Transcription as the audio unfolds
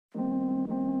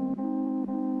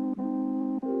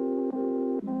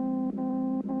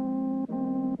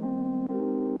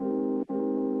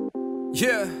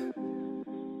Yeah,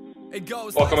 it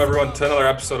goes. Welcome everyone to another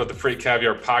episode of the Freight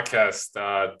Caviar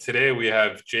Podcast. Today we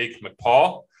have Jake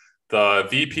McPaul, the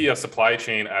VP of Supply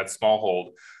Chain at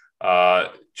Smallhold.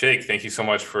 Jake, thank you so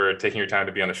much for taking your time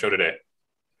to be on the show today.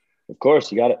 Of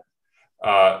course, you got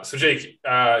it. So Jake,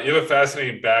 you have a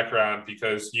fascinating background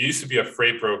because you used to be a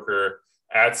freight broker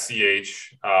at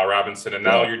CH Robinson, and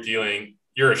now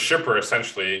you're a shipper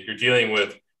essentially. You're dealing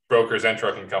with brokers and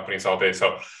trucking companies all day.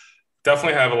 So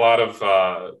definitely have a lot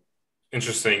of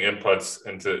interesting inputs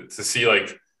and to see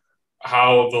like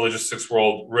how the logistics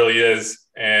world really is.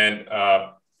 And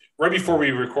right before we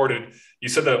recorded, you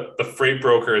said that the freight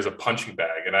broker is a punching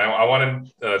bag, and I wanted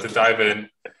to dive in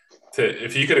to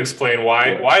if you could explain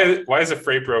why is a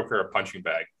freight broker a punching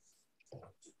bag?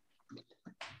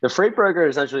 The freight broker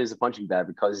essentially is a punching bag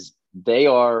because they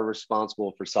are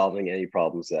responsible for solving any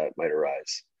problems that might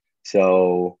arise.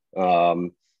 So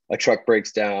a truck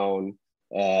breaks down,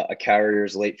 a carrier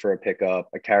is late for a pickup,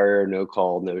 a carrier no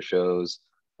call, no shows,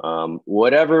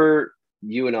 whatever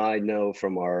you and I know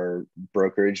from our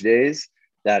brokerage days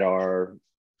that are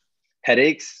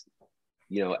headaches,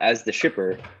 as the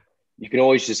shipper, you can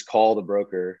always just call the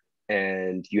broker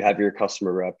and you have your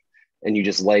customer rep and you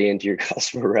just lay into your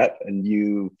customer rep and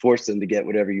you force them to get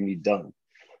whatever you need done.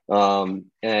 And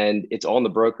it's on the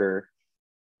broker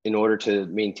in order to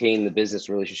maintain the business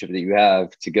relationship that you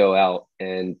have to go out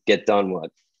and get done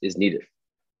what is needed.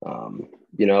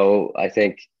 I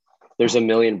think there's a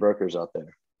million brokers out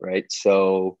there, right?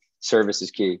 So service is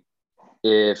key.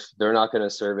 If they're not going to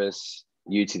service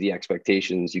you to the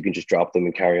expectations, you can just drop them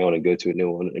and carry on and go to a new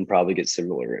one and probably get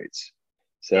similar rates.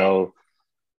 So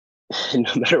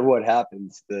no matter what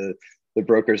happens, the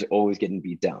broker's always getting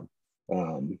beat down.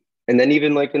 And then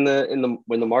even like when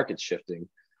the market's shifting,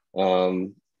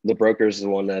 the broker is the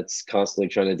one that's constantly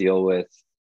trying to deal with,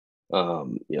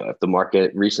 if the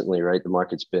market recently, right, the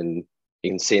market's been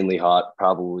insanely hot,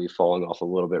 probably falling off a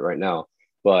little bit right now,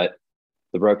 but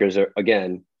the brokers are,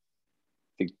 again,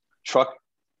 the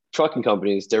trucking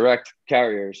companies, direct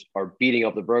carriers are beating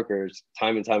up the brokers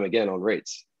time and time again on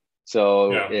rates.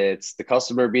 So it's the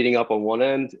customer beating up on one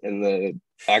end and the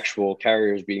actual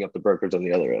carriers beating up the brokers on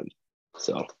the other end.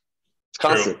 So it's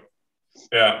constant. True.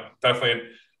 Yeah, definitely.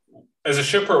 As a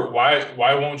shipper, why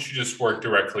won't you just work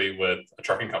directly with a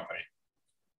trucking company?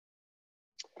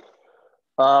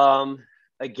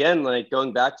 Again, like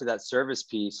going back to that service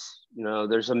piece,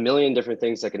 there's a million different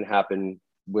things that can happen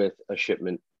with a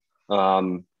shipment.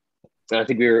 And I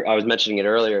think I was mentioning it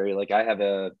earlier, like I have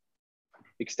a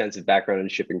extensive background in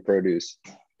shipping produce.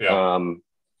 Yeah. And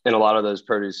a lot of those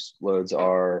produce loads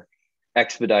are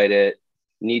expedited,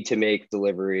 need to make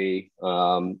delivery,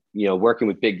 working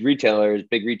with big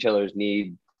retailers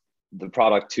need the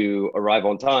product to arrive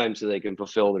on time so they can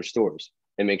fulfill their stores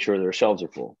and make sure their shelves are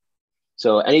full.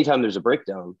 So anytime there's a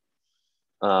breakdown,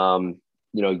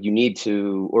 you need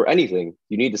to, or anything,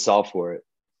 you need to solve for it.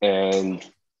 And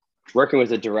working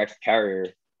with a direct carrier,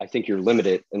 I think you're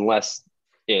limited unless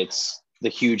it's the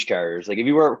huge carriers. Like if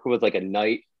you work with like a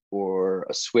Knight or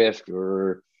a Swift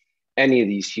or any of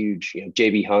these huge,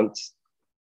 JB Hunts,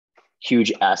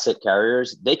 huge asset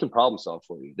carriers, they can problem solve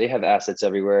for you. They have assets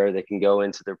everywhere. They can go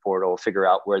into their portal, figure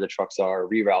out where the trucks are,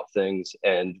 reroute things,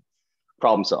 and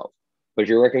problem solve. But if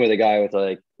you're working with a guy with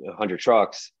like 100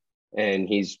 trucks and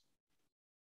he's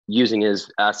using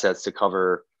his assets to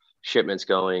cover shipments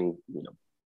going,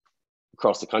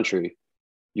 across the country,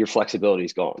 your flexibility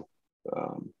is gone.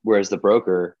 Whereas the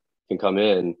broker can come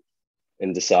in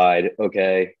and decide,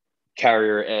 okay,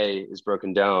 carrier A is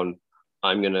broken down.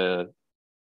 I'm going to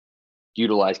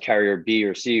utilize carrier B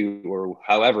or C or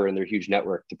however in their huge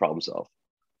network to problem solve.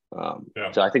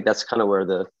 So I think that's kind of where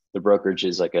the brokerage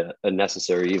is like a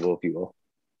necessary evil, if you will.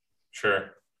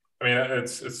 Sure. I mean,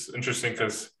 it's interesting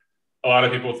because a lot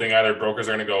of people think either brokers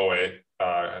are going to go away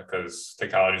because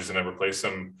technology is going to replace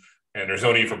them, and there's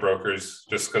no need for brokers.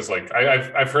 Just because, like,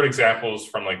 I've heard examples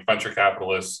from like venture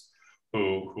capitalists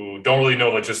who don't really know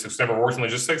logistics, never worked in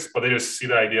logistics, but they just see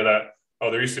the idea that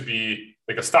there used to be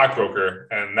like a stockbroker,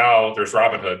 and now there's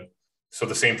Robinhood. So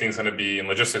the same thing's going to be in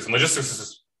logistics, and logistics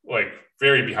is like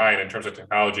very behind in terms of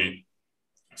technology.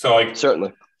 So like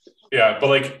certainly, yeah, but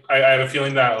like I have a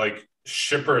feeling that like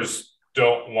shippers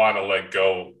don't want to let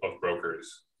go of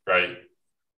brokers, right?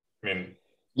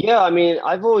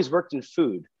 I've always worked in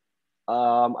food.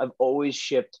 I've always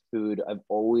shipped food. I've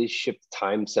always shipped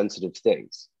time-sensitive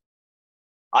things.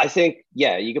 I think,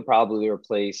 you could probably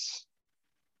replace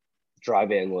dry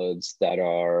van loads that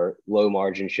are low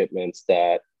margin shipments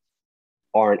that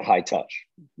aren't high touch.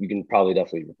 You can probably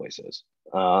definitely replace those.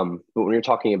 But when you're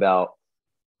talking about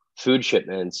food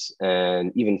shipments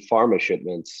and even pharma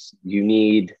shipments, you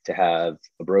need to have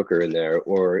a broker in there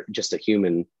or just a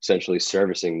human essentially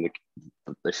servicing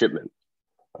the shipment.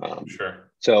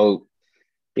 Sure. So,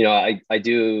 I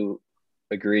do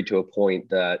agree to a point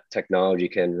that technology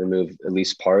can remove at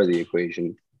least part of the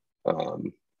equation.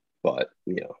 But,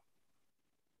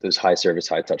 those high service,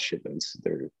 high touch shipments,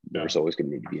 there's always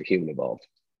going to need to be a human involved.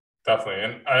 Definitely.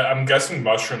 And I'm guessing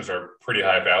mushrooms are pretty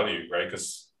high value, right?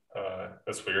 Because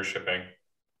that's what you're shipping.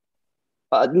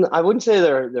 I wouldn't say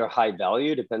they're high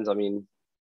value. Depends. I mean,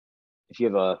 if you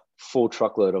have a full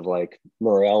truckload of like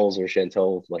morels or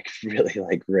chantel, like really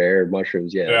like rare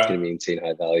mushrooms, it's going to be insane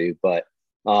high value. But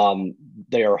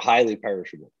they are highly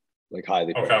perishable, like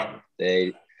highly perishable.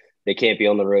 They can't be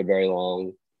on the road very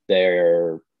long.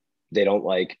 They don't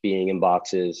like being in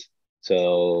boxes.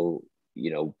 So,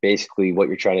 basically what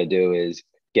you're trying to do is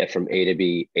get from A to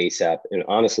B ASAP. And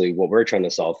honestly, what we're trying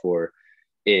to solve for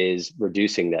is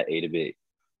reducing that A to B.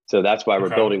 So that's why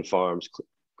we're building farms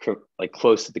like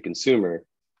close to the consumer,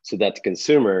 so that the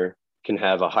consumer can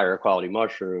have a higher quality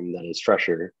mushroom that is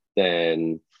fresher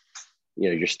than,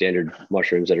 your standard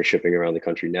mushrooms that are shipping around the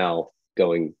country now,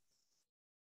 going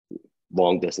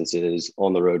long distances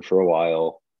on the road for a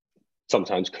while,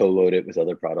 sometimes co-load it with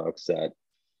other products that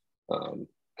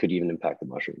could even impact the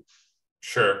mushroom.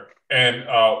 Sure. And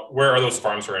where are those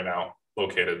farms right now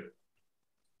located?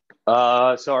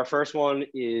 So our first one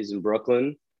is in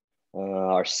Brooklyn.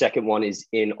 Our second one is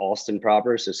in Austin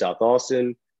proper, so South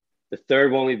Austin. The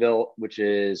third one we built, which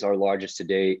is our largest to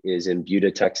date, is in Buda,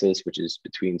 Texas, which is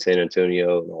between San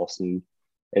Antonio and Austin.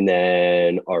 And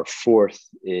then our fourth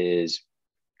is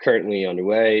currently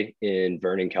underway in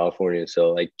Vernon, California.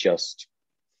 So like just,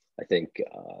 I think,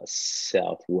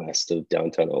 southwest of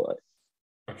downtown LA.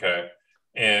 Okay.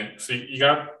 And so you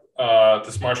got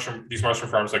these mushroom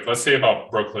farms, like let's say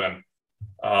about Brooklyn.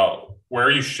 Where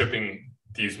are you shipping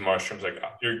these mushrooms? Like,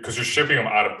 because you're shipping them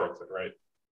out of Brooklyn, right?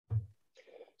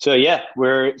 So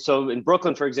so in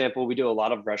Brooklyn, for example, we do a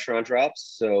lot of restaurant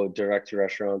drops, so direct to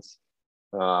restaurants.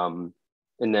 And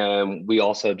then we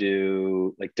also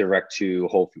do like direct to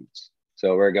Whole Foods.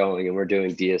 So we're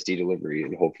doing DSD delivery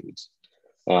in Whole Foods.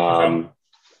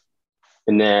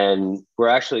 And then we're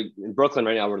actually in Brooklyn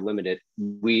right now, we're limited.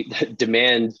 We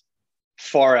demand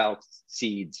far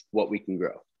exceeds what we can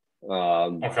grow.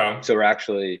 So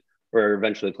we're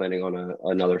eventually planning on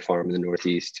another farm in the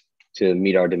Northeast to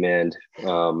meet our demand.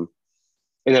 And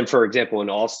then, for example, in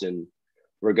Austin,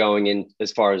 we're going in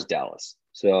as far as Dallas.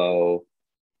 So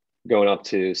going up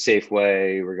to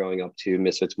Safeway, we're going up to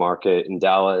Misfits Market in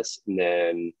Dallas, and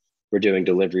then we're doing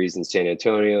deliveries in San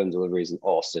Antonio and deliveries in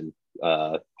Austin,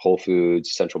 Whole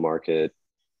Foods, Central Market,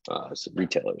 some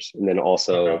retailers, and then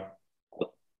also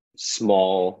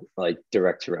small like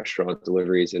direct to restaurant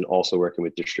deliveries, and also working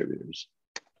with distributors.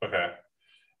 Okay.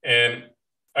 And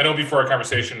I know before our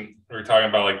conversation, we were talking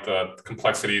about like the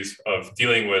complexities of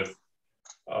dealing with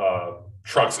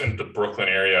trucks in the Brooklyn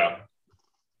area.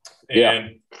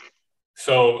 And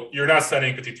so you're not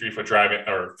sending 53-foot driving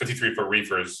or 53-foot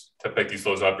reefers to pick these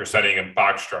loads up. You're sending in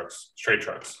box trucks, straight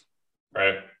trucks,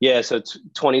 right? Yeah. So it's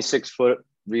 26-foot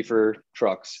reefer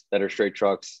trucks that are straight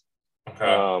trucks. Okay.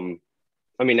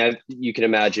 I mean, you can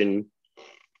imagine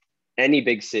any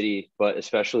big city, but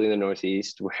especially in the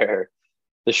Northeast, where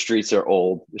the streets are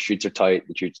old, the streets are tight,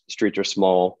 the streets are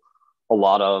small. A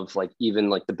lot of like, even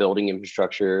like the building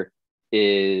infrastructure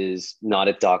is not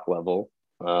at dock level.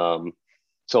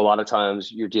 So a lot of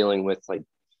times you're dealing with like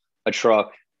a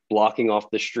truck blocking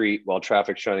off the street while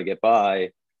traffic's trying to get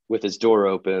by with its door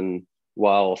open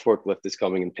while a forklift is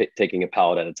coming and taking a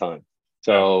pallet at a time.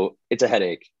 So it's a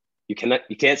headache. You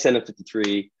can't send a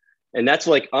 53. And that's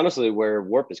like, honestly, where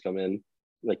Warp has come in.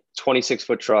 Like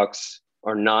 26-foot trucks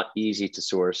are not easy to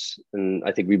source. And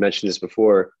I think we mentioned this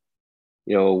before,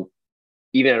 even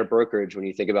at a brokerage, when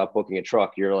you think about booking a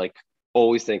truck, you're like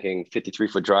always thinking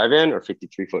 53-foot drive-in or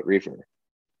 53-foot reefer.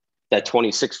 That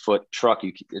 26-foot truck,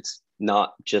 it's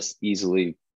not just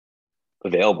easily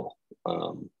available.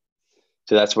 So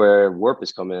that's where Warp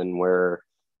has come in, where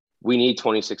we need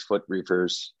 26-foot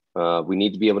reefers. We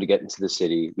need to be able to get into the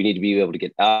city. We need to be able to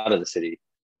get out of the city.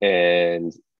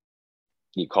 And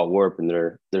you call Warp and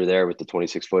they're there with the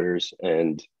 26-footers.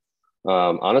 And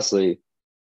honestly,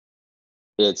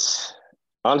 it's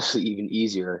even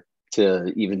easier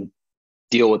to even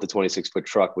deal with the 26-foot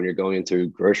truck when you're going into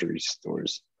grocery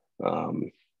stores.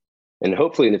 And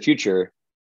hopefully in the future,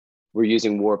 we're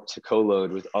using Warp to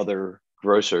co-load with other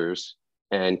grocers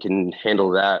and can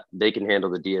handle that. They can handle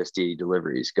the DSD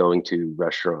deliveries going to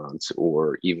restaurants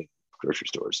or even grocery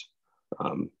stores.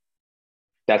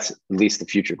 That's at least the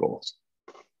future goals.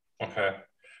 Okay.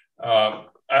 I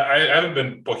haven't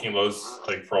been booking loads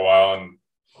like for a while, and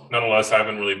nonetheless, I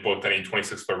haven't really booked any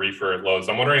 26-foot reefer loads.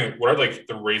 I'm wondering what are like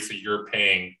the rates that you're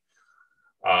paying,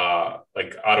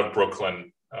 like out of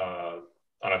Brooklyn,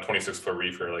 on a 26-foot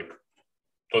reefer. Like,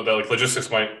 so that like logistics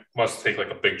must take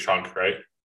like a big chunk, right?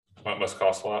 Must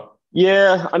cost a lot.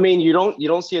 Yeah, I mean, you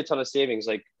don't see a ton of savings.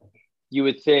 Like you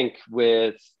would think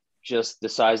with just the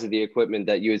size of the equipment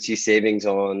that you would see savings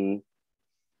on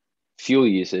fuel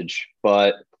usage,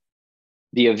 but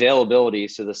the availability,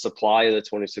 so the supply of the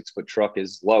 26-foot truck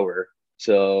is lower,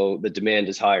 so the demand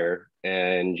is higher,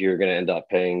 and you're going to end up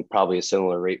paying probably a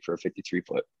similar rate for a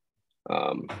 53-foot.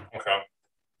 Okay.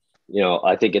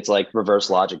 I think it's like reverse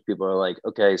logic. People are like,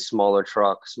 okay, smaller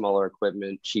truck, smaller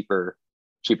equipment, cheaper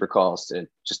cost, and it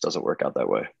just doesn't work out that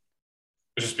way.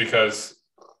 It's just because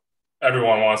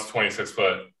everyone wants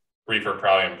 26-foot reefer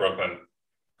probably in Brooklyn.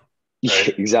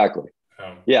 Right? Exactly.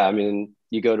 Yeah, I mean,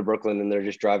 you go to Brooklyn and they're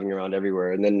just driving around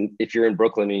everywhere. And then if you're in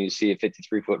Brooklyn and you see a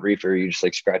 53-foot reefer, you just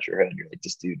like scratch your head. You're like,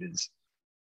 this dude is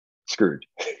screwed.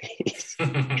 He's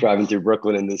driving through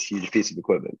Brooklyn in this huge piece of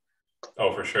equipment.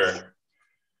 Oh, for sure.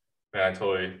 Yeah, I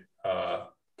totally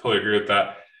agree with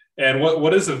that. And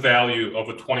what is the value of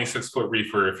a 26-foot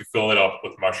reefer if you fill it up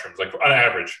with mushrooms, like on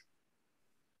average?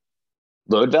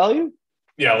 Load value?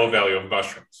 Yeah, low value of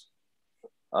mushrooms.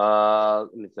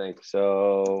 Let me think.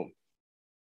 So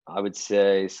I would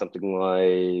say something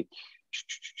like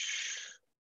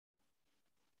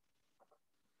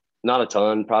not a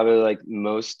ton. Probably like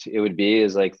most it would be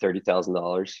is like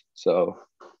 $30,000. So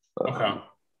Okay.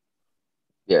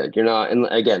 Yeah, you're not. And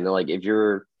again, like if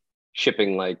you're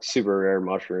shipping like super rare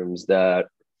mushrooms that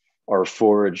are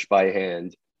foraged by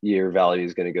hand, your value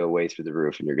is going to go way through the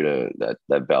roof, and you're gonna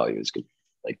that value is going to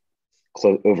like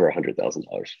over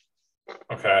 $100,000.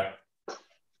 Okay.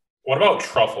 What about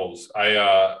truffles?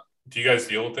 Do you guys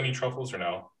deal with any truffles or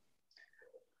no?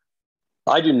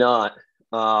 I do not.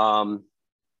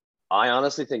 I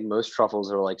honestly think most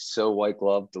truffles are like so white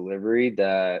glove delivery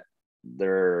that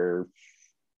they're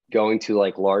going to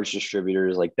like large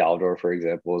distributors like Baldor, for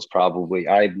example, is probably,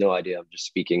 I have no idea. I'm just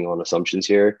speaking on assumptions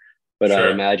here, but Sure.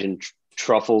 I imagine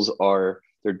truffles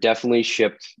they're definitely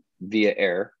shipped via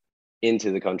air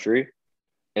into the country.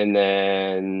 And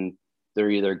then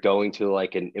they're either going to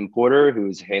like an importer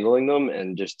who's handling them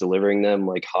and just delivering them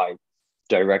like high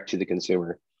direct to the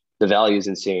consumer. The value is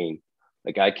insane.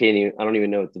 Like I don't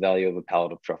even know what the value of a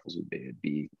pallet of truffles would be. It'd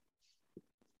be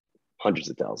hundreds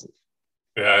of thousands.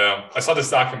 Yeah. I saw this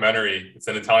documentary. It's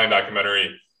an Italian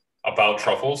documentary about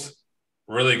truffles.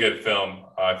 Really good film.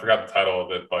 I forgot the title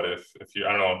of it, but if you,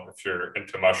 I don't know if you're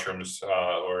into mushrooms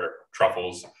or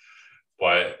truffles,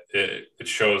 but it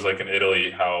shows like in Italy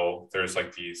how there's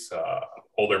like these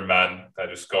older men that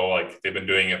just go like they've been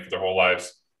doing it for their whole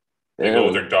lives. They go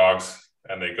with their dogs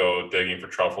and they go digging for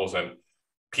truffles, and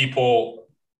people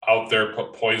out there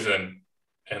put poison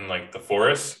in like the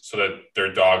forest so that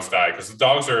their dogs die, because the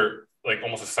dogs are like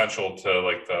almost essential to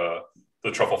like the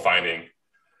truffle finding.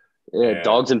 Yeah,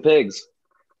 dogs and pigs.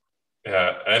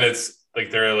 Yeah, and it's like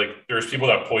there's people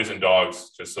that poison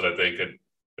dogs just so that they could.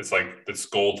 It's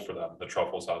gold for them, the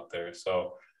truffles out there.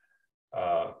 So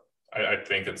I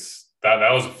think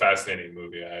that was a fascinating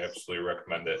movie. I absolutely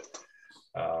recommend it.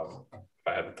 If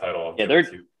I had the title,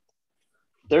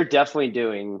 they're definitely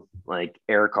doing like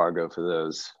air cargo for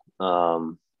those.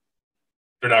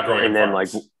 They're not growing in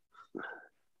farms.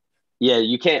 Yeah,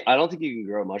 you can't. I don't think you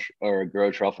can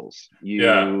grow truffles.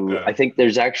 Yeah. I think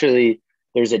there's a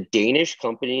Danish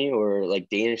company or like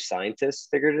Danish scientists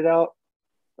figured it out.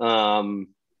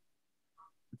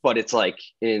 But it's like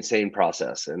an insane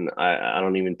process, and I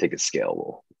don't even think it's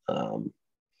scalable.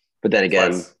 But then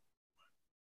again,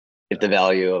 if the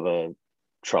value of a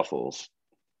truffle's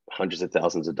hundreds of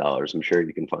thousands of dollars, I'm sure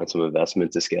you can find some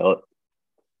investment to scale it.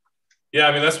 Yeah,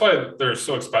 I mean that's why they're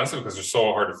so expensive, because they're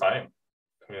so hard to find.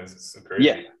 I mean, it's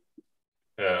crazy.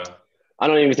 Yeah. I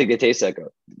don't even think they taste that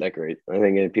great. I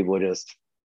think people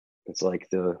it's like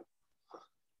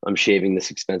I'm shaving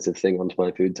this expensive thing onto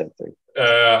my food type thing.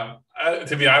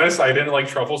 To be honest, I didn't like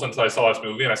truffles until I saw this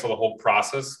movie and I saw the whole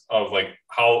process of like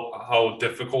how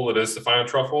difficult it is to find a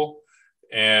truffle.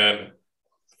 And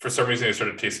for some reason, it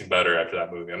started tasting better after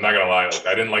that movie. I'm not gonna lie, like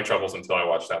I didn't like truffles until I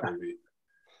watched that movie.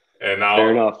 And now,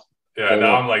 fair enough.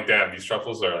 I'm like, damn, these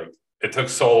truffles are like. It took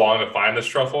so long to find this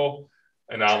truffle,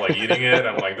 and now I'm like eating it. And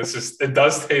I'm like, it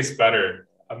does taste better.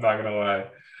 I'm not gonna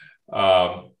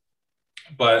lie.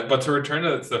 But to return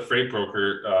to the freight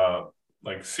broker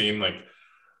like scene, like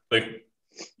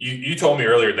you told me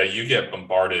earlier that you get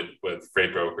bombarded with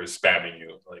freight brokers spamming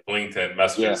you, like LinkedIn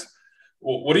messages. Yeah.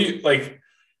 What do you like?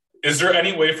 is there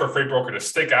any way for a freight broker to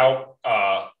stick out?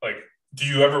 Like, do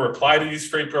you ever reply to these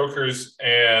freight brokers?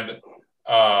 And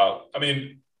I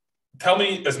mean, tell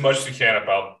me as much as you can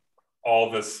about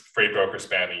all this freight broker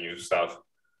spamming you stuff.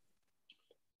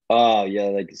 Yeah,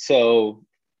 like so.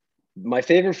 My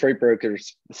favorite freight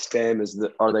brokers spam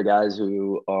are the guys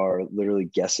who are literally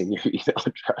guessing your email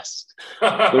address.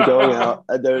 They're going out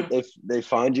and they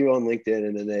find you on LinkedIn,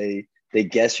 and then they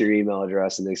guess your email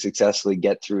address and they successfully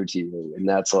get through to you. And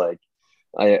that's like,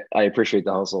 I appreciate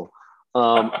the hustle.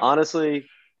 Honestly,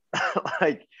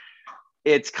 like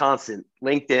it's constant.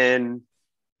 LinkedIn,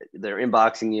 they're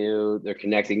inboxing you, they're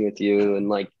connecting with you, and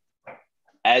like,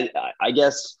 I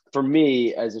guess for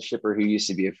me as a shipper who used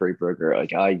to be a freight broker,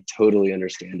 like I totally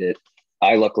understand it.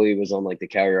 I luckily was on like the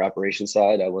carrier operations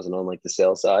side. I wasn't on like the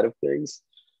sales side of things.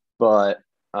 But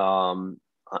to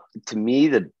me,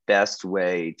 the best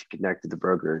way to connect with the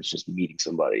broker is just meeting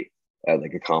somebody at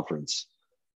like a conference,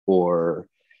 or,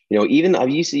 even I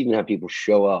used to even have people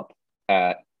show up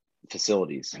at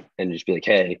facilities and just be like,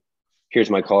 hey, here's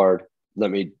my card.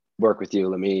 Let me work with you.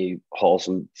 Let me haul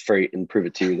some freight and prove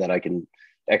it to you that I can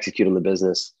execute on the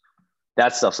business.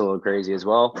 That stuff's a little crazy as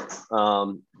well.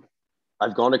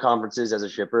 I've gone to conferences as a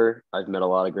shipper. I've met a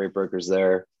lot of great brokers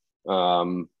there.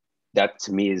 That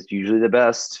to me is usually the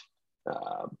best.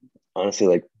 Honestly,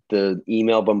 like the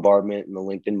email bombardment and the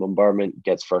LinkedIn bombardment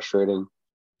gets frustrating.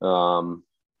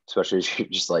 Especially as you're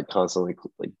just like constantly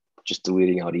like just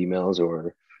deleting out emails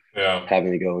or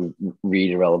having to go and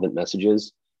read irrelevant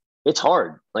messages. It's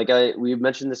hard. Like we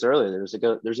mentioned this earlier.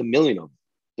 There's a million of them.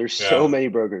 There's so many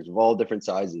brokers of all different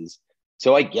sizes.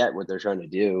 So I get what they're trying to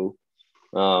do.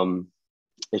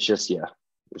 It's just,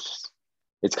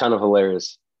 it's kind of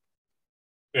hilarious.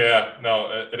 Yeah,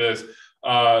 no, it is.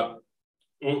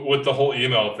 With the whole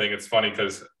email thing, it's funny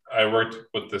because I worked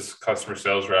with this customer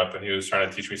sales rep and he was trying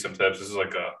to teach me some tips. This is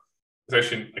it's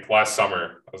actually like last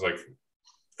summer. I was like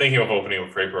thinking of opening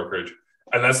a freight brokerage.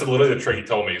 And that's literally the trick he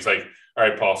told me. He's like, all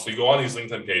right, Paul, so you go on these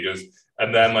LinkedIn pages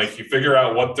and then like you figure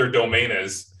out what their domain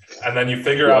is, and then you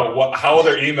figure out how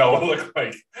their email will look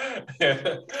like.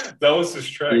 That was his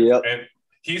trick. Yep. And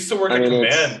he used to work at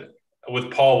Command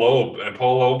with Paul Loeb, and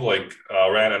Paul Loeb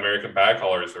ran American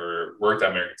Backhaulers or worked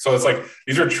at American. So it's like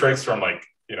these are tricks from like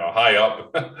high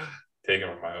up, taken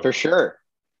from high up. For sure.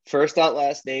 First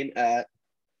last name at,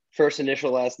 first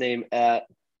initial last name at,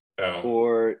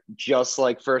 or just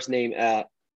like first name at.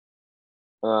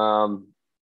 And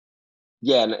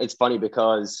it's funny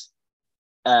because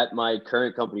at my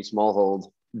current company,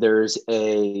 Smallhold, there's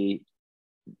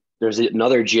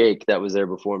another Jake that was there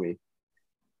before me,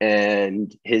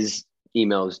 and his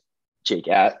email is Jake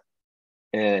at,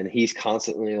 and he's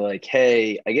constantly like,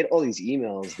 hey, I get all these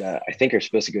emails that I think are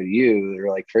supposed to go to you. They're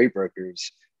like freight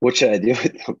brokers. What should I do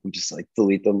with them? I'm just like,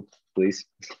 delete them, please.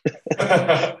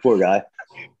 Poor guy.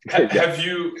 Have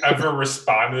you ever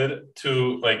responded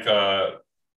to like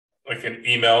an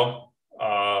email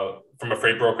from a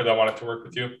freight broker that wanted to work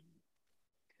with you?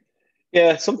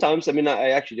 Yeah, sometimes. I mean, I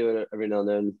actually do it every now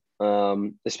and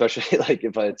then, especially like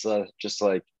if it's just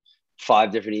like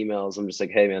 5 different emails. I'm just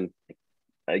like, hey, man,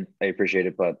 I appreciate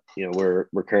it, but we're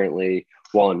currently,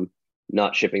 1,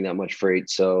 not shipping that much freight,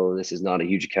 so this is not a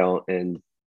huge account, and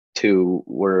 2,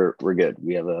 we're good.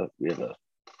 We have a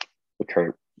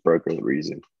current broker that we're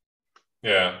using.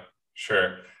 Yeah,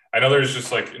 sure. I know there's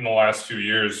just like in the last few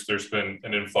years, there's been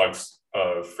an influx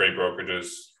of freight brokerages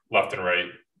left and right.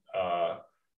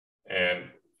 And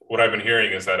what I've been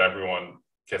hearing is that everyone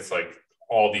gets like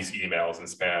all these emails and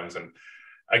spams. And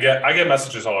I get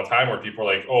messages all the time where people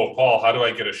are like, oh, Paul, how do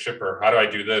I get a shipper? How do I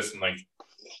do this? And like,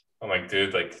 I'm like,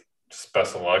 dude, like just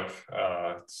best of luck.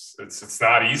 It's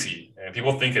not easy. And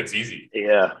people think it's easy.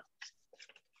 Yeah.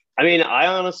 I mean, I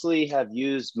honestly have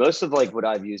used most of like what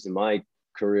I've used in my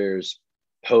careers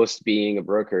post being a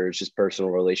broker is just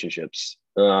personal relationships.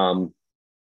 A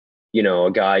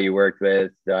guy you worked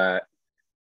with that,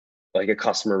 like a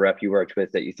customer rep you worked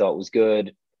with that you thought was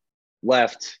good,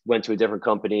 left, went to a different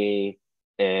company,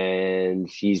 and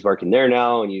he's working there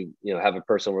now, and you have a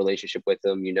personal relationship with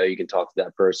them. You can talk to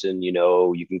that person, you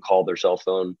can call their cell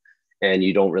phone, and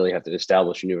you don't really have to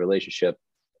establish a new relationship.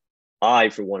 I,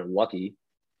 for one, am lucky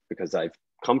because I've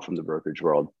come from the brokerage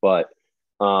world, but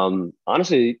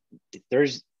honestly,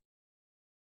 there's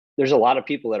a lot of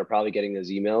people that are probably getting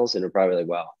those emails and are probably like,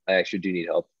 wow, I actually do need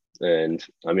help. And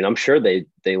I mean, I'm sure they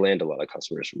land a lot of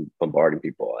customers from bombarding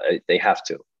people. They have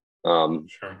to,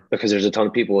 Sure. Because there's a ton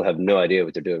of people who have no idea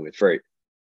what they're doing with freight.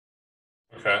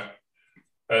 Okay.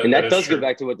 And that does go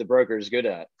back to what the broker is good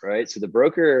at, right? So the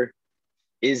broker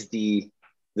is the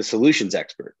solutions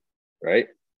expert, right?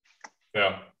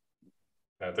 Yeah.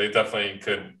 They definitely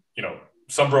could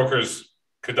some brokers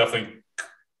could definitely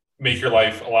make your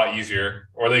life a lot easier,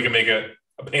 or they can make it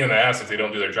a pain in the ass if they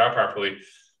don't do their job properly.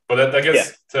 But that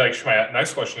gets to actually my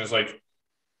next question is like,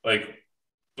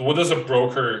 what does a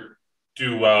broker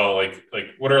do well? Like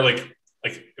what are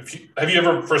have you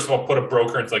ever, first of all, put a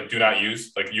broker into like do not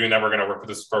use, like you're never going to work with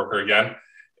this broker again?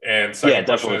 And second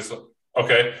question is,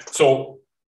 okay, so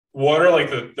what are like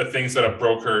the things that a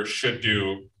broker should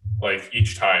do like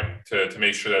each time to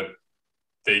make sure that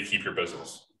they keep your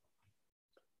business?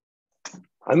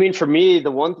 I mean, for me,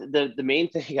 the main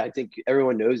thing I think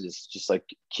everyone knows is just like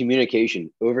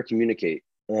communication, over communicate.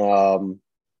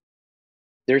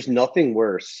 There's nothing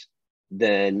worse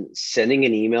than sending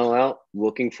an email out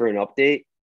looking for an update,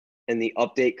 and the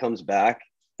update comes back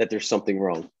that there's something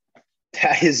wrong.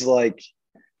 That is like,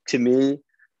 to me,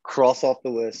 cross off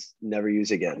the list, never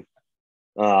use again.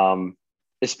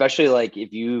 Especially like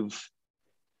if you've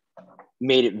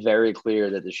made it very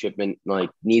clear that the shipment like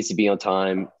needs to be on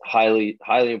time, highly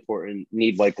important,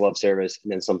 need white glove service,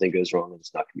 and then something goes wrong and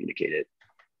it's not communicated.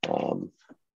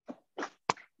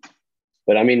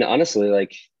 But I mean, honestly,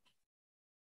 like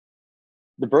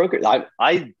the broker,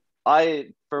 I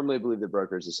firmly believe the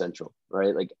broker is essential,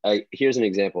 right? Like here's an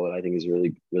example that I think is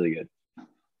really, really good.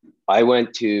 I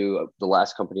went to the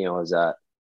last company I was at.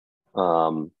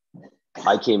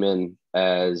 I came in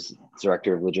as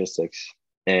director of logistics,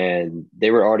 and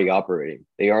they were already operating.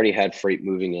 They already had freight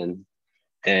moving in.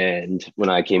 And when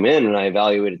I came in and I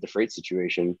evaluated the freight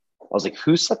situation, I was like,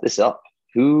 who set this up?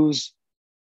 Who's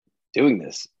doing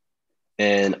this?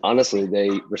 And honestly, they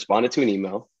responded to an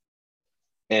email,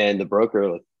 and the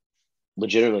broker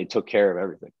legitimately took care of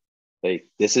everything. Like,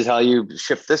 this is how you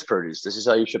ship this produce. This is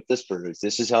how you ship this produce.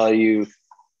 This is how you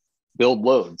build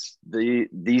loads.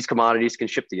 These commodities can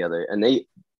ship together. And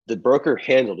the broker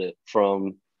handled it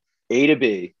from A to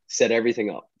B, set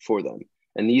everything up for them.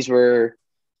 And these were,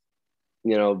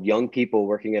 young people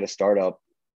working at a startup,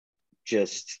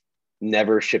 just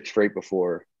never shipped freight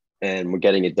before, and we're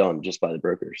getting it done just by the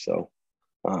broker. So,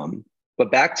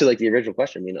 but back to like the original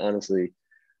question, I mean, honestly,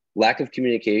 lack of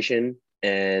communication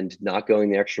and not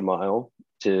going the extra mile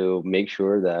to make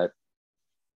sure that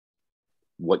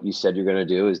what you said you're going to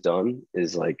do is done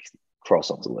is like cross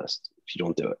off the list if you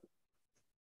don't do it.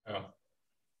 Yeah.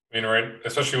 I mean, right.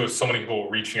 Especially with so many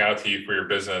people reaching out to you for your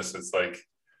business, it's like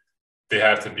they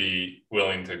have to be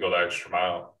willing to go the extra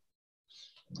mile.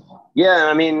 Yeah.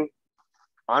 I mean,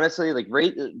 honestly, like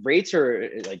rates are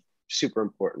like super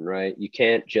important, right? You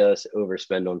can't just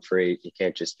overspend on freight. You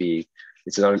can't just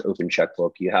it's not an open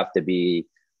checkbook. You have to be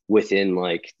within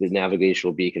like the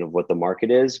navigational beacon of what the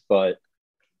market is. But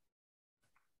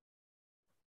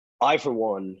I, for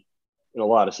one, in a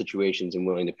lot of situations, am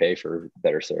willing to pay for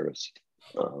better service.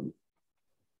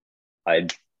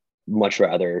 I'd much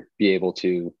rather be able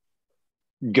to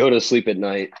go to sleep at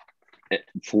night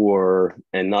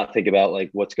and not think about like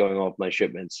what's going on with my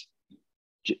shipments.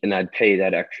 And I'd pay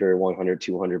that extra $100,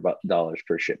 $200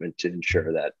 per shipment to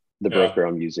ensure that the broker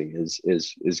I'm using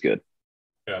is good.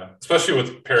 Yeah. Especially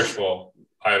with perishable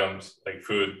items like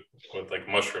food, with like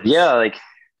mushrooms. Yeah. Like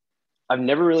I've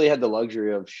never really had the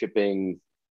luxury of shipping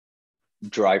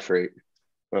dry freight.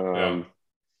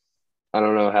 I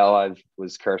don't know how I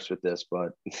was cursed with this,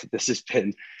 but food has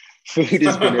been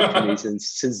it for me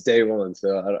since day one.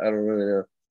 So I don't really know.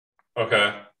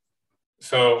 Okay.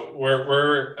 So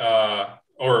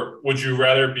or would you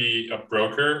rather be a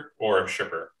broker or a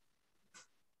shipper?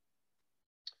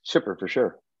 Shipper for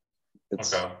sure.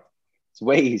 It's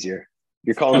way easier.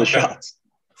 You're calling the shots.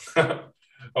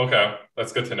 Okay.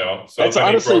 That's good to know. So that's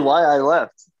honestly why I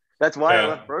left. That's why I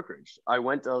left brokerage. I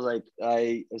was like,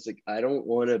 I don't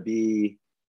want to be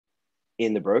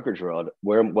in the brokerage world.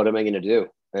 What am I going to do?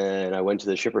 And I went to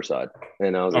the shipper side,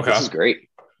 and I was like, this is great.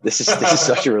 This is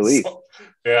such a relief.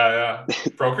 Yeah.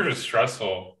 Brokerage is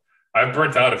stressful. I've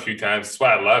burnt out a few times. That's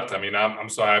why I left. I mean, I'm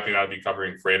so happy not to be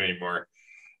covering freight anymore.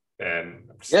 And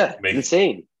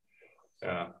insane.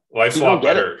 Yeah. Life's a lot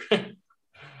better.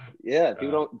 Yeah.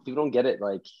 People don't get it.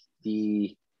 Like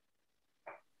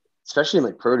especially in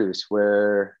like produce,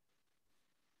 where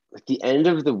like the end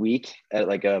of the week at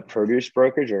like a produce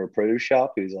brokerage or a produce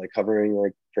shop who's like covering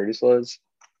like produce loads,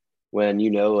 when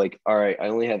like, all right, I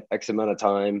only have X amount of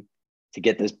time to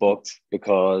get this booked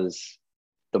because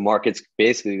the market's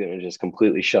basically going to just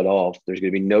completely shut off. There's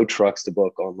going to be no trucks to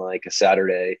book on like a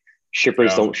Saturday.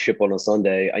 Shippers don't ship on a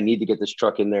Sunday. I need to get this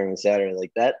truck in there on a Saturday.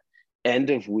 Like that end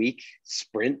of week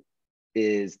sprint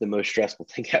is the most stressful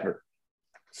thing ever.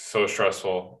 So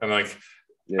stressful. And like,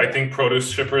 I think produce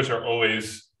shippers are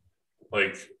always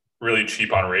like really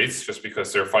cheap on rates just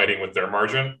because they're fighting with their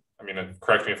margin. I mean,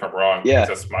 correct me if I'm wrong. Yeah.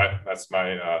 That's my 1000%.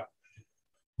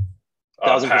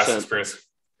 past experience.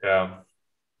 Yeah.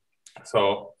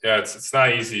 So yeah, it's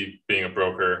not easy being a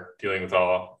broker, dealing with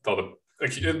all the,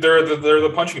 like, they're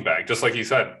the punching bag, just like you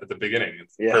said at the beginning.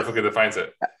 It perfectly defines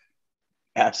it.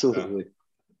 Absolutely.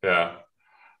 Yeah.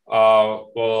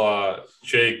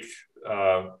 Jake,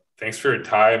 thanks for your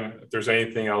time. If there's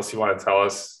anything else you want to tell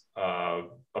us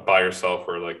about yourself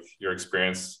or like your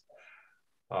experience,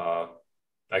 I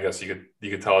guess you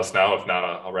could tell us now. If not,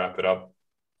 I'll wrap it up.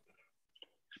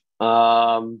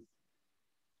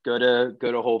 Go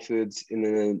to Whole Foods in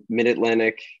the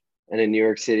Mid-Atlantic and in New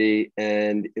York City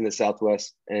and in the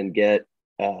Southwest and get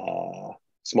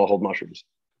Smallhold mushrooms.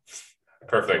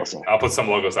 Perfect. Awesome. I'll put some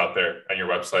logos out there on your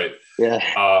website. Yeah.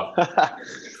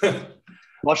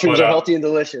 Mushrooms are healthy and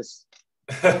delicious.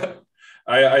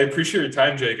 I appreciate your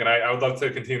time, Jake, and I would love to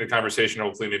continue the conversation.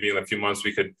 Hopefully, maybe in a few months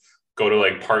we could go to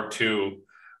like part 2,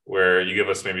 where you give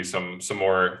us maybe some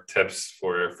more tips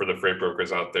for the freight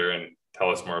brokers out there and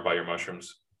tell us more about your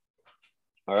mushrooms.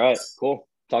 All right, cool.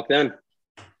 Talk then.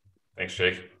 Thanks,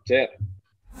 Jake. See ya.